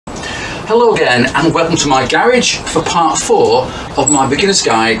Hello again and welcome to my garage for part 4 of my beginner's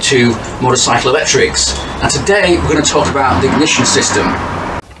guide to motorcycle electrics. And today we're going to talk about the ignition system.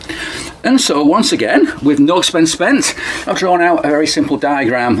 And so once again, with no expense spent, I've drawn out a very simple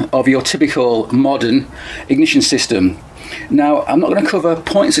diagram of your typical modern ignition system. Now, I'm not going to cover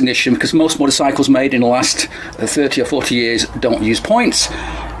points ignition because most motorcycles made in the last 30 or 40 years don't use points.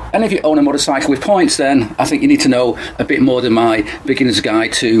 And if you own a motorcycle with points, then I think you need to know a bit more than my beginner's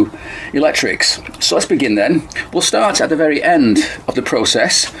guide to electrics. So let's begin then. We'll start at the very end of the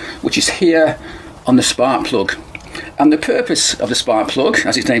process, which is here on the spark plug. And the purpose of the spark plug,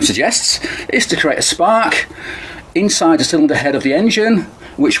 as its name suggests, is to create a spark inside the cylinder head of the engine,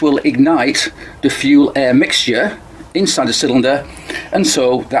 which will ignite the fuel-air mixture inside the cylinder, and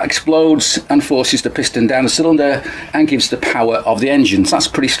so that explodes and forces the piston down the cylinder and gives the power of the engine. So that's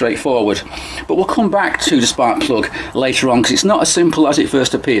pretty straightforward. But we'll come back to the spark plug later on because it's not as simple as it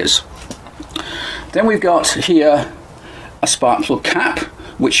first appears. Then we've got here a spark plug cap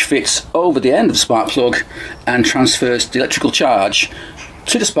which fits over the end of the spark plug and transfers the electrical charge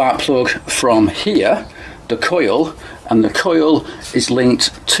to the spark plug from here, the coil, and the coil is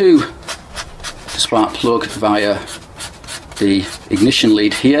linked to the spark plug via the ignition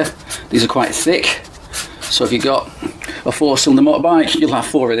lead here. These are quite thick, so if you've got a 4-cylinder motorbike you'll have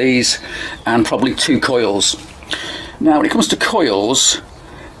 4 of these and probably 2 coils. Now when it comes to coils,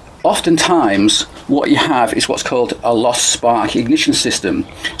 oftentimes what you have is what's called a lost spark ignition system.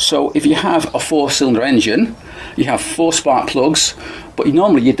 So if you have a 4-cylinder engine, you have 4 spark plugs, but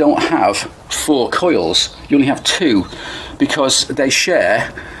normally you don't have 4 coils, you only have 2 because they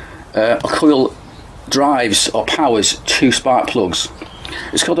share a coil drives or powers 2 spark plugs.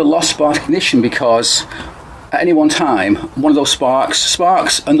 It's called a lost spark ignition because at any one time one of those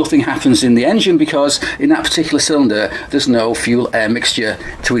sparks and nothing happens in the engine because in that particular cylinder there's no fuel air mixture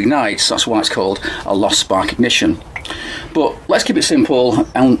to ignite, so that's why it's called a lost spark ignition. But let's keep it simple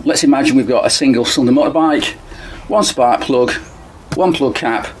and let's imagine we've got a single cylinder motorbike, 1 spark plug, 1 plug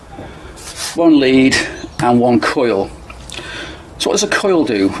cap, 1 lead and 1 coil. So what does a coil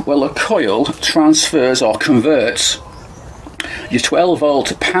do? Well, a coil transfers or converts your 12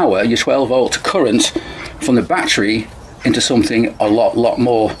 volt power, your 12 volt current from the battery into something a lot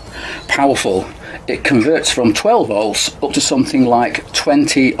more powerful. It converts from 12 volts up to something like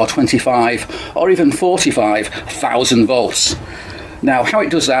 20 or 25 or even 45,000 volts. Now how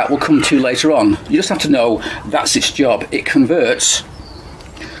it does that we'll come to later on. You just have to know that's its job. It converts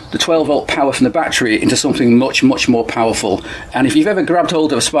the 12 volt power from the battery into something much more powerful. And if you've ever grabbed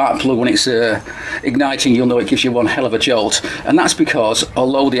hold of a spark plug when it's igniting, you'll know it gives you one hell of a jolt. And that's because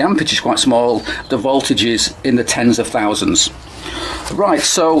although the amperage is quite small, the voltage is in the tens of thousands. Right,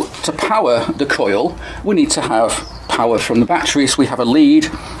 so to power the coil we need to have power from the battery, so we have a lead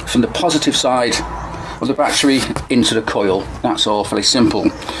from the positive side of the battery into the coil. That's all fairly simple.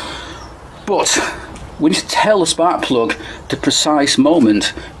 But we need to tell the spark plug the precise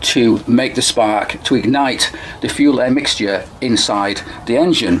moment to make the spark, to ignite the fuel air mixture inside the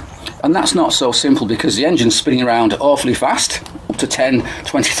engine. And that's not so simple because the engine's spinning around awfully fast, up to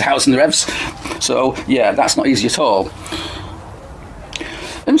 10-20,000 revs. So yeah, that's not easy at all.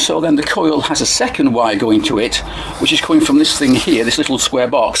 And so then the coil has a second wire going to it, which is coming from this thing here, this little square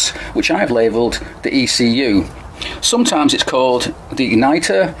box, which I've labelled the ECU. Sometimes it's called the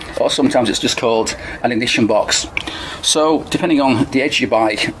igniter, or sometimes it's just called an ignition box. So depending on the age of your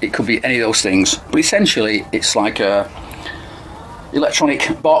bike, it could be any of those things. But essentially it's like a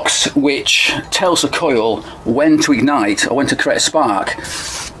electronic box which tells the coil when to ignite or when to create a spark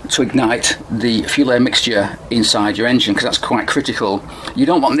to ignite the fuel air mixture inside your engine, because that's quite critical. You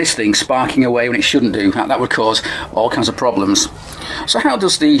don't want this thing sparking away when it shouldn't do. That would cause all kinds of problems. So how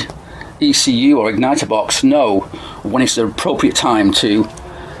does the ECU or igniter box know when it's the appropriate time to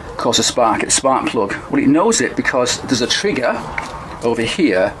cause a spark at the spark plug? Well, it knows it because there's a trigger over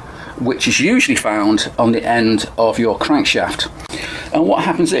here which is usually found on the end of your crankshaft. And what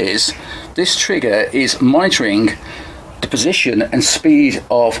happens is this trigger is monitoring the position and speed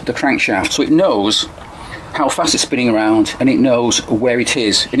of the crankshaft, so it knows how fast it's spinning around and it knows where it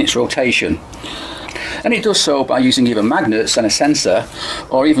is in its rotation. And it does so by using either magnets and a sensor,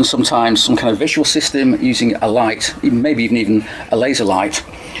 or even sometimes some kind of visual system using a light, maybe even a laser light.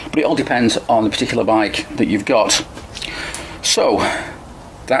 But it all depends on the particular bike that you've got. So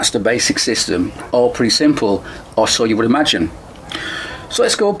that's the basic system, all pretty simple, or so you would imagine. So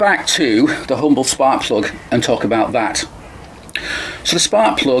let's go back to the humble spark plug and talk about that. So the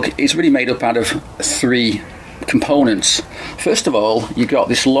spark plug is really made up out of 3 components. First of all, you've got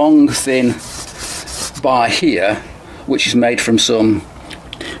this long thin bar here which is made from some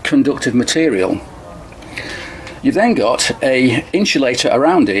conductive material. You've then got a insulator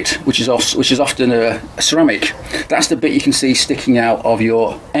around it, which is often a ceramic. That's the bit you can see sticking out of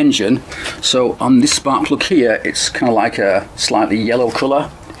your engine. So on this spark plug here, it's kind of like a slightly yellow colour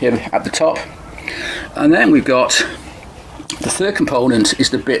here at the top. And then we've got the third component is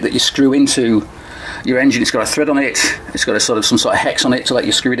the bit that you screw into your engine. It's got a thread on it, it's got some sort of hex on it to let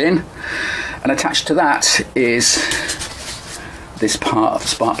you screw it in. And attached to that is this part of the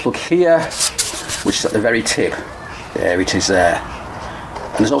spark plug here, which is at the very tip. There it is there.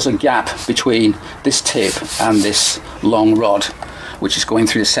 And there's also a gap between this tip and this long rod, which is going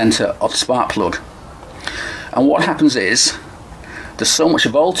through the centre of the spark plug. And what happens is, there's so much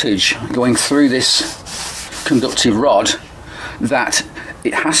voltage going through this conductive rod that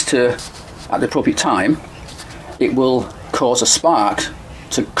it has to, at the appropriate time, it will cause a spark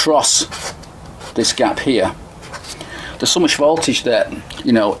to cross this gap here. There's so much voltage that,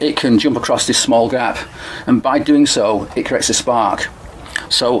 you know, it can jump across this small gap, and by doing so it creates a spark.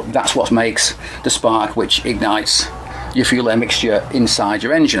 So that's what makes the spark which ignites your fuel air mixture inside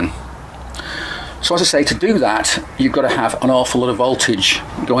your engine. So as I say, to do that you've got to have an awful lot of voltage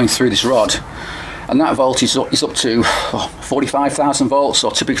going through this rod, and that voltage is up to 45,000 volts,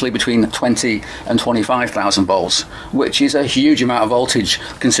 or typically between 20 and 25,000 volts, which is a huge amount of voltage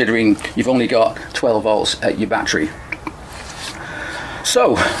considering you've only got 12 volts at your battery.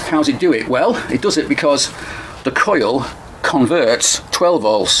 So how does it do it? Well, it does it because the coil converts 12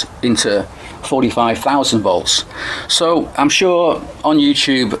 volts into 45,000 volts. So I'm sure on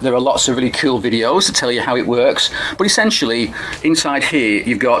YouTube there are lots of really cool videos to tell you how it works, but essentially inside here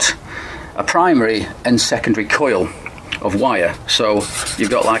you've got a primary and secondary coil of wire. So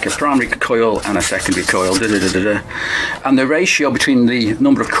you've got like a primary coil and a secondary coil, and the ratio between the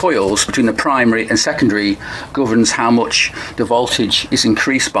number of coils between the primary and secondary governs how much the voltage is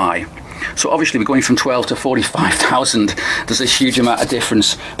increased by. So obviously we're going from 12 to 45,000. There's a huge amount of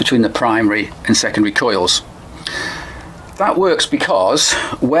difference between the primary and secondary coils. That works because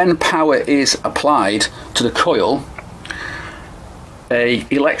when power is applied to the coil, an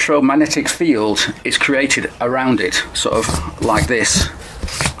electromagnetic field is created around it, sort of like this.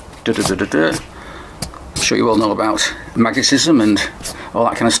 I'm sure you all know about magnetism and all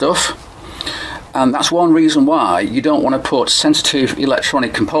that kind of stuff. And that's one reason why you don't want to put sensitive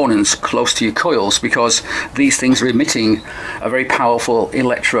electronic components close to your coils, because these things are emitting a very powerful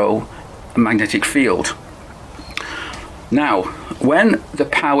electromagnetic field. Now, when the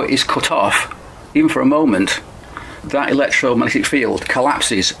power is cut off, even for a moment, that electromagnetic field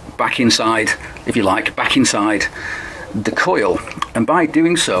collapses back inside, if you like, back inside the coil, and by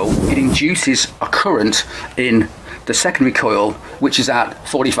doing so it induces a current in the secondary coil which is at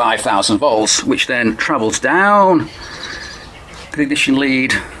 45,000 volts, which then travels down the ignition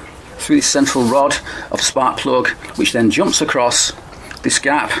lead through this central rod of the spark plug, which then jumps across this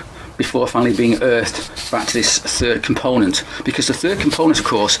gap before finally being earthed back to this third component, because the third component of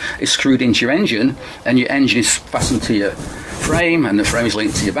course is screwed into your engine, and your engine is fastened to your frame and the frame is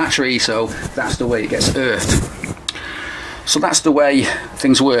linked to your battery, so that's the way it gets earthed. So that's the way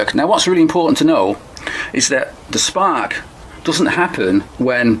things work. Now what's really important to know is that the spark doesn't happen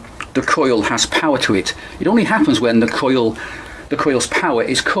when the coil has power to it. It only happens when the coil's power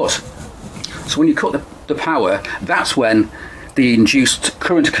is cut. So when you cut the power, that's when the induced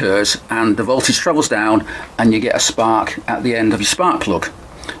current occurs and the voltage travels down and you get a spark at the end of your spark plug.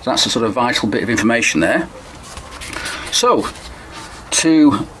 So that's a sort of vital bit of information there. So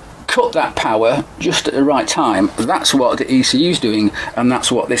to cut that power just at the right time, that's what the ECU is doing, and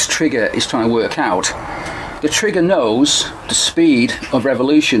that's what this trigger is trying to work out. The trigger knows the speed of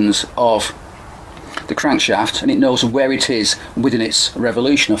revolutions of the crankshaft, and it knows where it is within its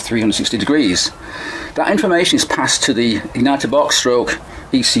revolution of 360 degrees. That information is passed to the igniter box stroke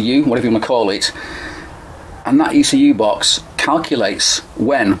ECU, whatever you want to call it, and that ECU box calculates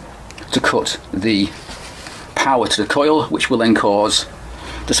when to cut the power to the coil, which will then cause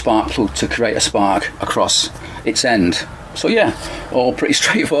the spark plug to create a spark across its end. So yeah, all pretty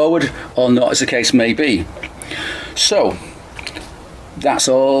straightforward, or not as the case may be. So that's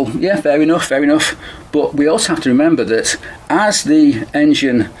all, yeah, fair enough. But we also have to remember that as the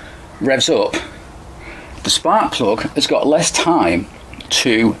engine revs up, the spark plug has got less time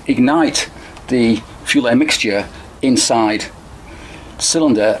to ignite the fuel air mixture inside the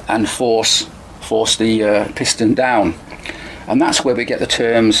cylinder and force the piston down. And that's where we get the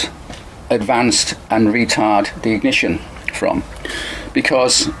terms advanced and retard the ignition from,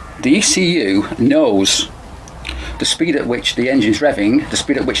 because the ECU knows the speed at which the engine is revving, the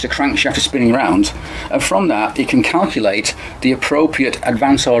speed at which the crankshaft is spinning around, and from that it can calculate the appropriate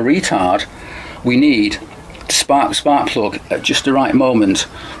advance or retard we need to spark the spark plug at just the right moment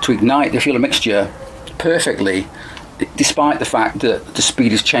to ignite the fuel and mixture perfectly, despite the fact that the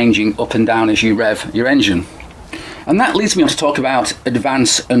speed is changing up and down as you rev your engine. And that leads me on to talk about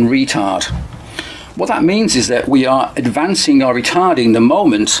advance and retard. What that means is that we are advancing or retarding the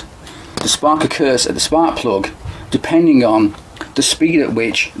moment the spark occurs at the spark plug, depending on the speed at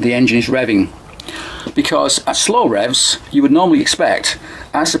which the engine is revving. Because at slow revs, you would normally expect,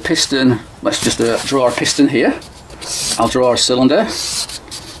 as the piston, let's just draw a piston here. I'll draw a cylinder.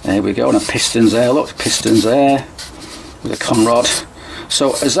 There we go, and a piston's there, look, piston's there, with a conrod.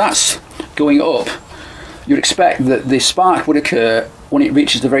 So as that's going up, you'd expect that the spark would occur when it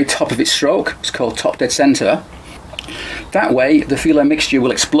reaches the very top of its stroke. It's called top dead center. That way the fuel air mixture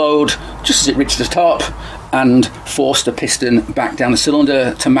will explode just as it reaches the top and force the piston back down the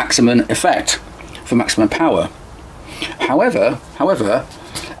cylinder to maximum effect for maximum power. However,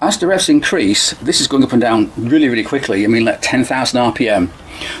 as the revs increase, this is going up and down really quickly. I mean, like 10,000 RPM.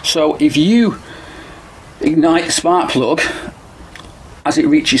 So if you ignite the spark plug as it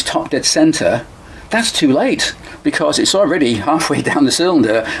reaches top dead center, that's too late, because it's already halfway down the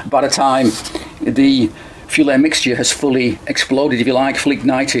cylinder by the time the fuel air mixture has fully exploded, if you like, fully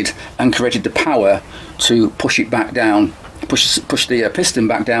ignited, and created the power to push it back down, push the piston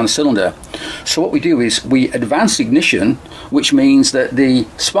back down the cylinder. So what we do is we advance ignition, which means that the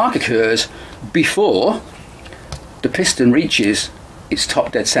spark occurs before the piston reaches its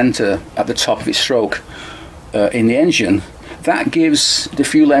top dead center at the top of its stroke in the engine. That gives the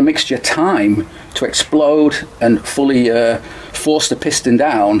fuel air mixture time to explode and fully force the piston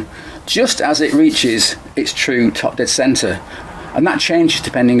down just as it reaches its true top dead center. And that changes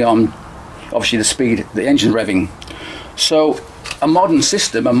depending on, obviously, the speed the engine's revving. So a modern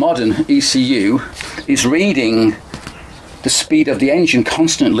system, a modern ECU, is reading the speed of the engine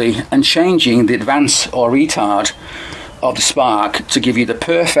constantly and changing the advance or retard of the spark to give you the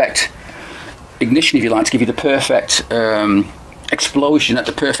perfect ignition, if you like, to give you the perfect explosion at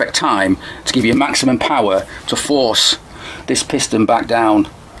the perfect time, to give you maximum power to force this piston back down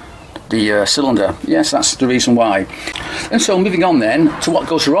the cylinder. Yes, that's the reason why. And so moving on then to what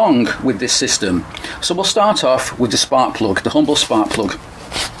goes wrong with this system. So we'll start off with the spark plug, the humble spark plug.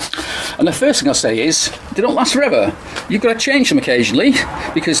 And the first thing I'll say is, they don't last forever. You've got to change them occasionally,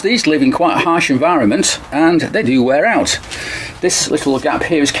 because these live in quite a harsh environment and they do wear out. This little gap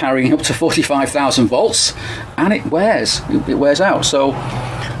here is carrying up to 45,000 volts and it wears out. So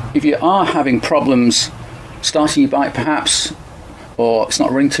if you are having problems starting your bike perhaps, or it's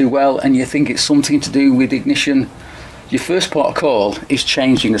not running too well and you think it's something to do with ignition, your first port of call is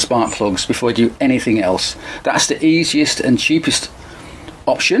changing the spark plugs before you do anything else. That's the easiest and cheapest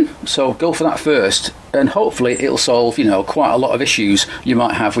option, so go for that first, and hopefully it'll solve, you know, quite a lot of issues you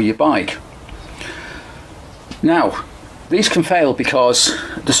might have with your bike. Now, these can fail because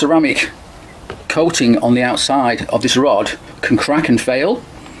the ceramic coating on the outside of this rod can crack and fail.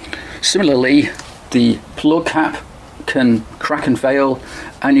 Similarly, the plug cap can crack and fail,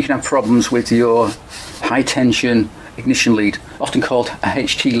 and you can have problems with your high tension ignition lead, often called a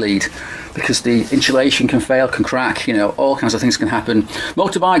HT lead, because the insulation can fail, can crack, you know, all kinds of things can happen.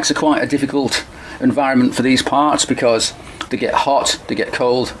 Motorbikes are quite a difficult environment for these parts because they get hot, they get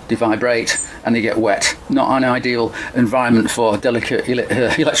cold, they vibrate, and they get wet. Not an ideal environment for delicate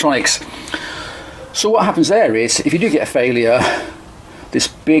electronics. So what happens there is, if you do get a failure, this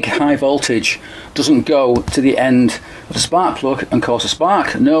big high voltage doesn't go to the end of the spark plug and cause a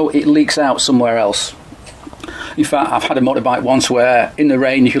spark. No, it leaks out somewhere else. In fact, I've had a motorbike once where in the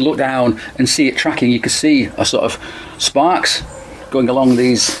rain you could look down and see it tracking. You could see a sort of sparks going along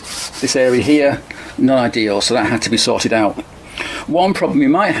this area here. Not ideal, so that had to be sorted out. One problem you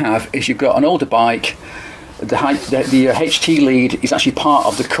might have is you've got an older bike, the HT lead is actually part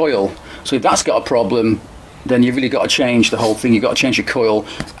of the coil. So if that's got a problem, then you've really got to change the whole thing. You've got to change the coil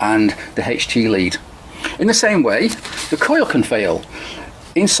and the HT lead. In the same way, the coil can fail.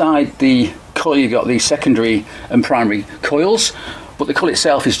 Inside the coil you've got these secondary and primary coils, but the coil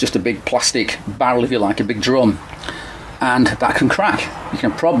itself is just a big plastic barrel, if you like, a big drum, and that can crack. You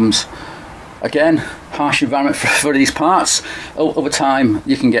can have problems. Again, harsh environment for these parts. Over time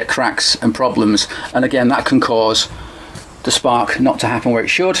you can get cracks and problems, and again that can cause the spark not to happen where it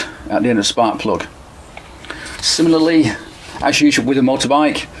should at the end of the spark plug. Similarly, as usual with a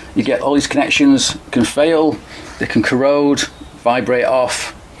motorbike, you get all these connections can fail, they can corrode, vibrate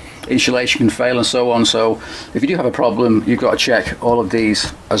off, insulation can fail, and so on. So if you do have a problem, you've got to check all of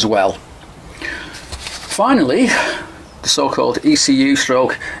these as well. Finally, the so-called ECU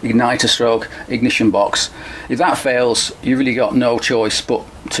stroke igniter stroke ignition box. If that fails, you really got no choice but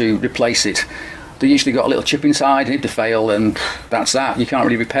to replace it. They usually got a little chip inside, and if they fail, and that's that. You can't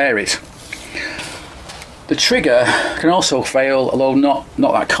really repair it. The trigger can also fail, although not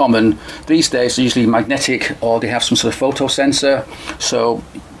that common. These days they're usually magnetic, or they have some sort of photo sensor, so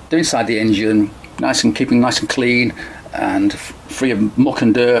they're inside the engine, keeping nice and clean and free of muck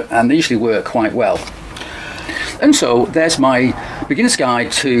and dirt, and they usually work quite well. And so there's my beginner's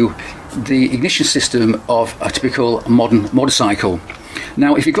guide to the ignition system of a typical modern motorcycle.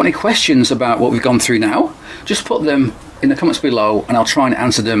 Now, if you've got any questions about what we've gone through now, just put them in the comments below and I'll try and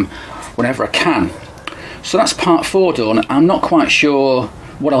answer them whenever I can. So that's part 4 done. I'm not quite sure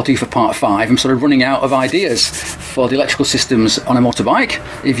what I'll do for part 5. I'm sort of running out of ideas for the electrical systems on a motorbike.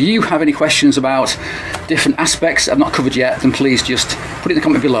 If you have any questions about different aspects I've not covered yet, then please just put it in the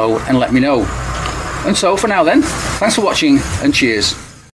comment below and let me know. And so for now then, thanks for watching and cheers.